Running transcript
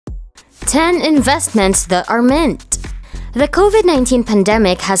10 investments that are mint. The COVID-19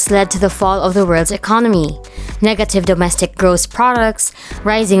 pandemic has led to the fall of the world's economy. Negative domestic gross products,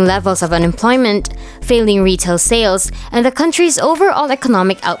 rising levels of unemployment, failing retail sales, and the country's overall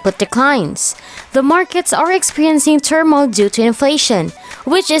economic output declines. The markets are experiencing turmoil due to inflation,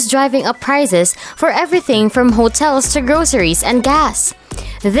 which is driving up prices for everything from hotels to groceries and gas.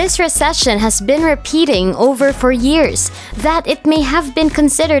 This recession has been repeating over for years that it may have been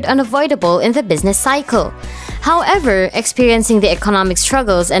considered unavoidable in the business cycle. However, experiencing the economic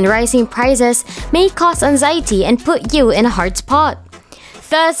struggles and rising prices may cause anxiety and put you in a hard spot.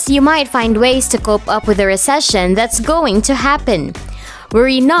 Thus, you might find ways to cope up with the recession that's going to happen.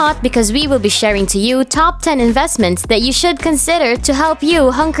 Worry not, because we will be sharing to you top 10 investments that you should consider to help you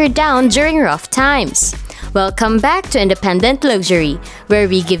hunker down during rough times. Welcome back to Independent Luxury, where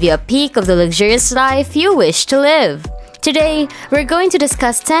we give you a peek of the luxurious life you wish to live. Today, we're going to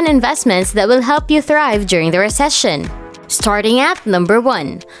discuss 10 investments that will help you thrive during the recession. Starting at number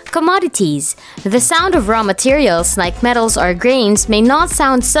 1, commodities. The sound of raw materials like metals or grains may not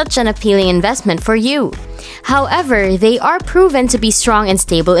sound such an appealing investment for you. However, they are proven to be strong and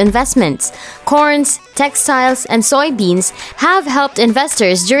stable investments. Corns, textiles, and soybeans have helped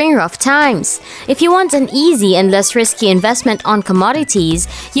investors during rough times. If you want an easy and less risky investment on commodities,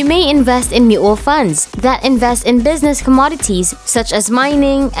 you may invest in mutual funds that invest in business commodities such as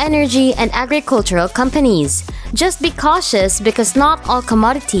mining, energy, and agricultural companies. Just be cautious, because not all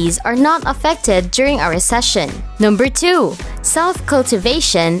commodities are not affected during a recession. Number 2,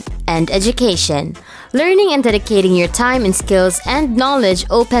 self-cultivation and education. Learning and dedicating your time and skills and knowledge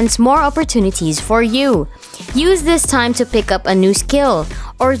opens more opportunities for you. Use this time to pick up a new skill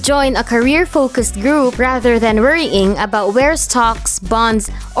or join a career-focused group rather than worrying about where stocks, bonds,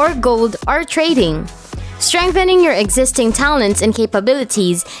 or gold are trading. Strengthening your existing talents and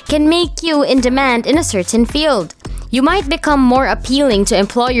capabilities can make you in demand in a certain field. You might become more appealing to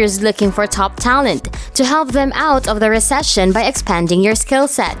employers looking for top talent to help them out of the recession by expanding your skill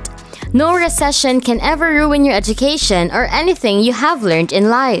set. No recession can ever ruin your education or anything you have learned in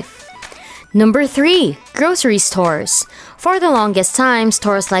life. Number 3, grocery stores. For the longest time,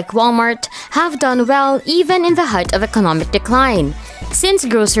 stores like Walmart have done well even in the height of economic decline, since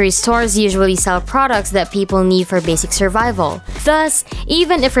grocery stores usually sell products that people need for basic survival. Thus,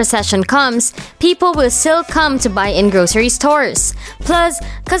 even if recession comes, people will still come to buy in grocery stores. Plus,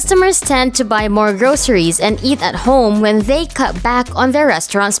 customers tend to buy more groceries and eat at home when they cut back on their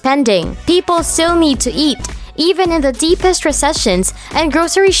restaurant spending. People still need to eat, even in the deepest recessions, and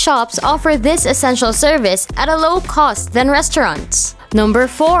grocery shops offer this essential service at a low cost than restaurants. Number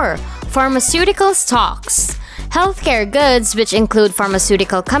 4, pharmaceutical stocks. Healthcare goods, which include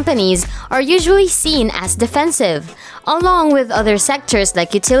pharmaceutical companies, are usually seen as defensive, along with other sectors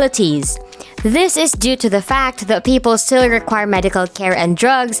like utilities. This is due to the fact that people still require medical care and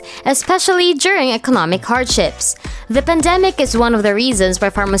drugs, especially during economic hardships. The pandemic is one of the reasons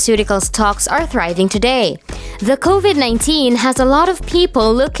why pharmaceutical stocks are thriving today. The COVID-19 has a lot of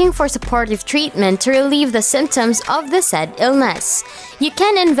people looking for supportive treatment to relieve the symptoms of the said illness. You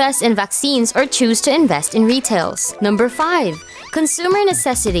can invest in vaccines or choose to invest in retails. Number 5, consumer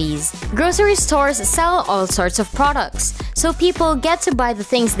necessities. Grocery stores sell all sorts of products, so people get to buy the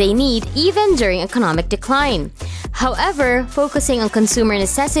things they need even during economic decline. However, focusing on consumer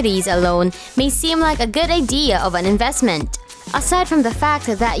necessities alone may seem like a good idea of an investment. Aside from the fact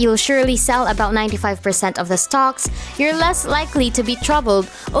that you'll surely sell about 95% of the stocks, you're less likely to be troubled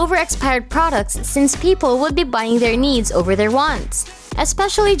over expired products, since people would be buying their needs over their wants,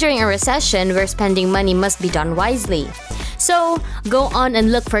 especially during a recession where spending money must be done wisely. So, go on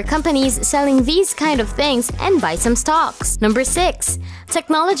and look for companies selling these kind of things and buy some stocks. Number 6,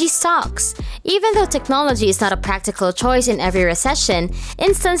 technology stocks. Even though technology is not a practical choice in every recession,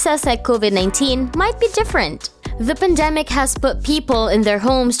 instances like COVID-19 might be different. The pandemic has put people in their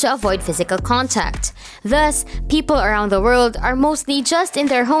homes to avoid physical contact. Thus, people around the world are mostly just in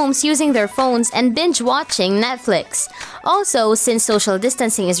their homes using their phones and binge-watching Netflix. Also, since social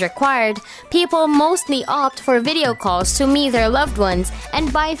distancing is required, people mostly opt for video calls to meet their loved ones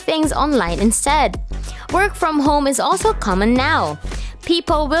and buy things online instead. Work from home is also common now.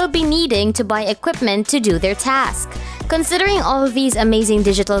 People will be needing to buy equipment to do their task. Considering all of these amazing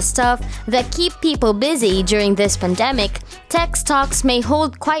digital stuff that keep people busy during this pandemic, tech stocks may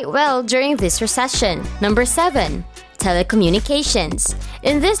hold quite well during this recession. Number 7, telecommunications.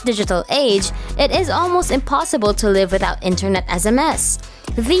 In this digital age, it is almost impossible to live without internet as a mess.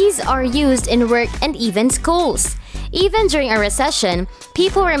 These are used in work and even schools. Even during a recession,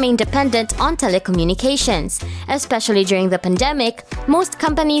 people remain dependent on telecommunications. Especially during the pandemic, most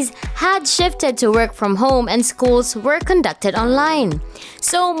companies had shifted to work from home and schools were conducted online.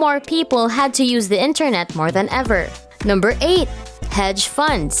 So more people had to use the internet more than ever. Number 8. Hedge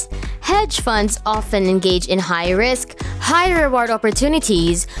funds. Hedge funds often engage in high-risk, high-reward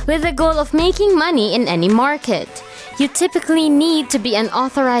opportunities with the goal of making money in any market. You typically need to be an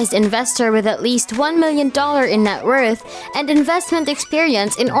authorized investor with at least $1 million in net worth and investment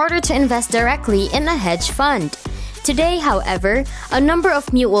experience in order to invest directly in a hedge fund. Today, however, a number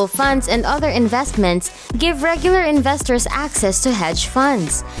of mutual funds and other investments give regular investors access to hedge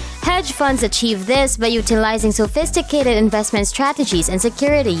funds. Hedge funds achieve this by utilizing sophisticated investment strategies and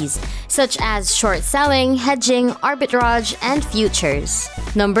securities, such as short selling, hedging, arbitrage, and futures.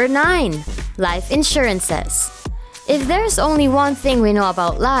 Number 9. Life insurances. If there's only one thing we know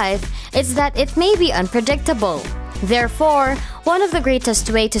about life, it's that it may be unpredictable. Therefore, one of the greatest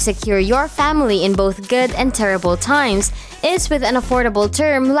ways to secure your family in both good and terrible times is with an affordable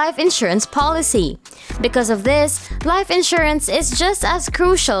term life insurance policy. Because of this, life insurance is just as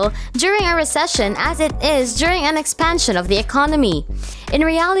crucial during a recession as it is during an expansion of the economy. In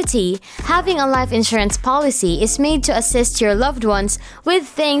reality, having a life insurance policy is made to assist your loved ones with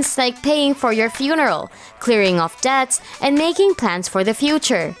things like paying for your funeral, clearing off debts, and making plans for the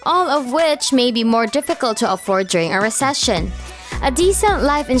future, all of which may be more difficult to afford during a recession. A decent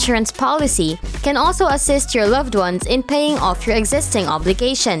life insurance policy can also assist your loved ones in paying off your existing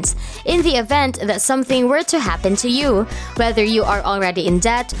obligations in the event that something were to happen to you, whether you are already in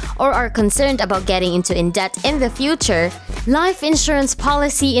debt or are concerned about getting in debt in the future. Life insurance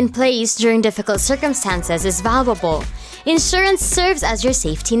policy in place during difficult circumstances is valuable. Insurance serves as your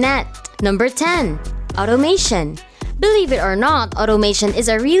safety net. Number 10. Automation. Believe it or not, automation is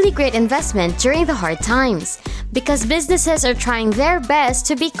a really great investment during the hard times because businesses are trying their best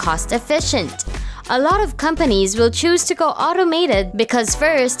to be cost efficient. A lot of companies will choose to go automated because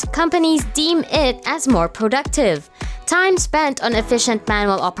first, companies deem it as more productive. Time spent on efficient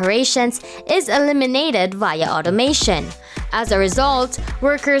manual operations is eliminated via automation. As a result,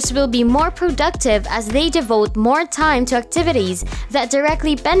 workers will be more productive as they devote more time to activities that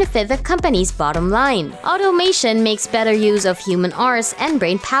directly benefit the company's bottom line. Automation makes better use of human hours and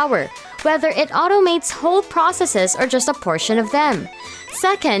brain power, whether it automates whole processes or just a portion of them.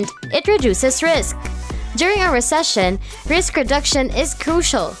 Second, it reduces risk. During a recession, risk reduction is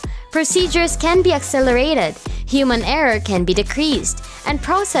crucial. Procedures can be accelerated, human error can be decreased, and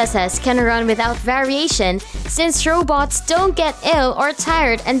processes can run without variation since robots don't get ill or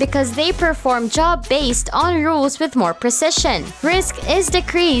tired and because they perform jobs based on rules with more precision. Risk is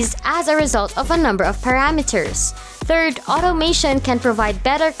decreased as a result of a number of parameters. Third, automation can provide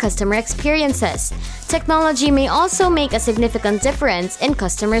better customer experiences. Technology may also make a significant difference in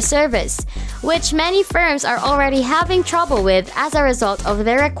customer service, which many firms are already having trouble with as a result of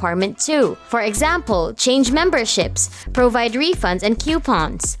their requirement to. For example, change memberships, provide refunds and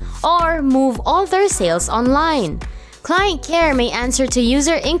coupons, or move all their sales online. Client care may answer to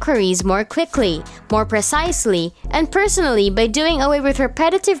user inquiries more quickly, more precisely, and personally by doing away with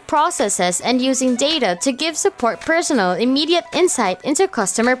repetitive processes and using data to give support personal, immediate insight into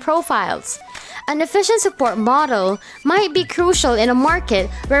customer profiles. An efficient support model might be crucial in a market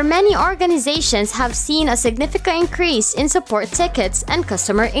where many organizations have seen a significant increase in support tickets and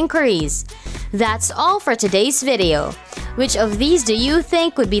customer inquiries. That's all for today's video. Which of these do you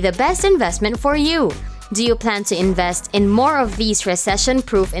think would be the best investment for you? Do you plan to invest in more of these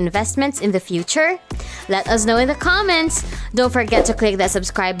recession-proof investments in the future? Let us know in the comments! Don't forget to click that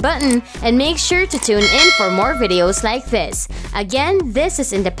subscribe button and make sure to tune in for more videos like this. Again, this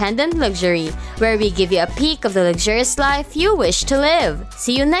is Independent Luxury, where we give you a peek of the luxurious life you wish to live.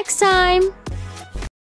 See you next time!